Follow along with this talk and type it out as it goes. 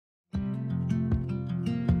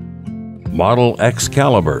Model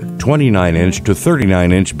X-Caliber 29-inch to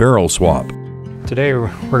 39-inch barrel swap. Today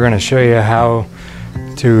we're going to show you how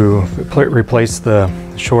to replace the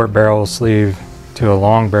short barrel sleeve to a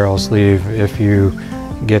long barrel sleeve if you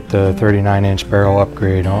get the 39-inch barrel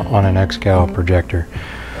upgrade on an X-Cal projector.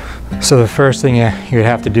 So the first thing you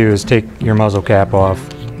have to do is take your muzzle cap off.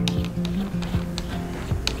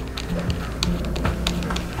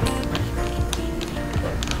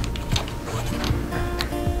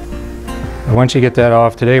 And once you get that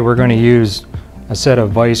off, today we're going to use a set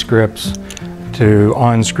of vice grips to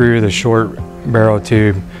unscrew the short barrel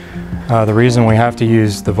tube. The reason we have to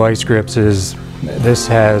use the vice grips is this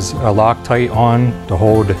has a Loctite on to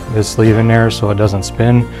hold this sleeve in there so it doesn't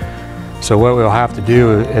spin. So what we'll have to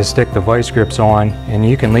do is stick the vice grips on, and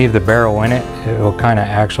you can leave the barrel in it. It will kind of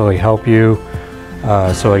actually help you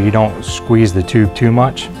so you don't squeeze the tube too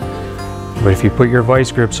much. But if you put your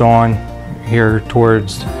vice grips on here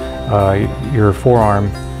towards your forearm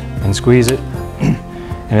and squeeze it,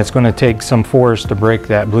 and it's going to take some force to break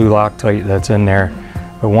that blue Loctite that's in there.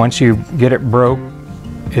 But once you get it broke,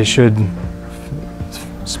 it should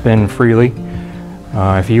spin freely.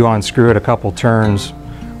 If you unscrew it a couple turns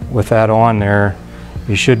with that on there,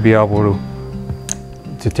 you should be able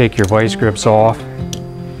to take your vice grips off.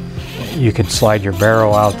 You can slide your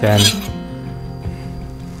barrel out then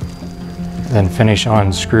finish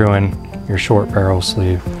unscrewing your short barrel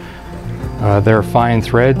sleeve. They're fine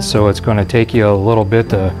threads, so it's going to take you a little bit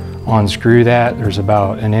to unscrew that. There's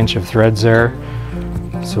about an inch of threads there.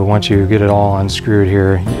 So once you get it all unscrewed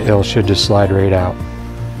here, it should just slide right out.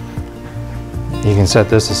 You can set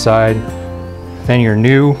this aside. Then your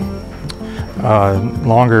new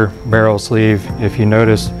longer barrel sleeve, if you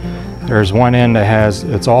notice, there's one end that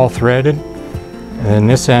it's all threaded, and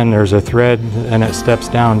this end there's a thread and it steps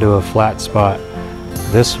down to a flat spot.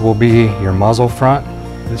 This will be your muzzle front,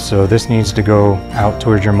 so this needs to go out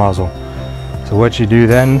towards your muzzle. So what you do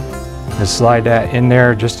then is slide that in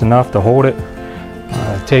there just enough to hold it.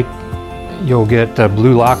 You'll get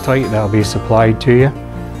blue Loctite that will be supplied to you.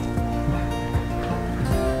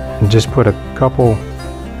 And just put a couple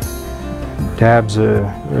dabs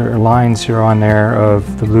or lines here on there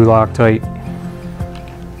of the blue Loctite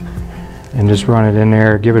and just run it in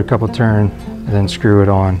there, give it a couple turns, and then screw it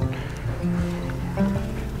on.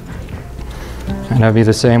 And that'll be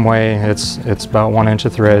the same way. It's about 1 inch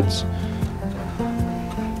of threads.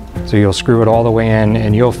 So you'll screw it all the way in,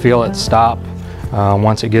 and you'll feel it stop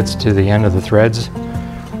once it gets to the end of the threads.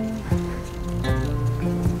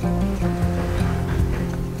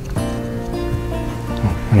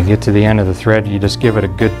 When you get to the end of the thread, you just give it a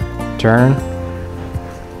good turn.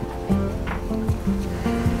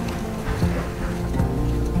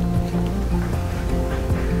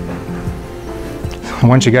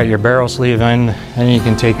 Once you got your barrel sleeve in, then you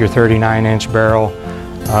can take your 39-inch barrel.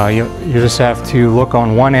 You just have to look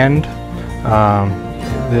on one end.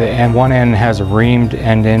 And one end has a reamed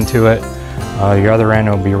end into it. Your other end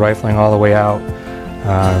will be rifling all the way out.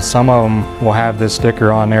 Some of them will have this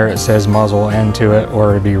sticker on there that says muzzle end to it,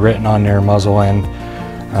 or it'll be written on there muzzle end.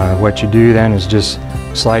 What you do then is just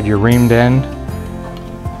slide your reamed end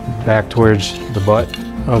back towards the butt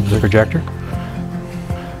of the projector,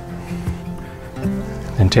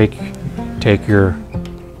 and take your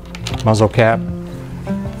muzzle cap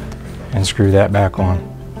and screw that back on.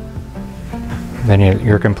 Then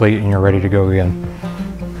you're complete and you're ready to go again.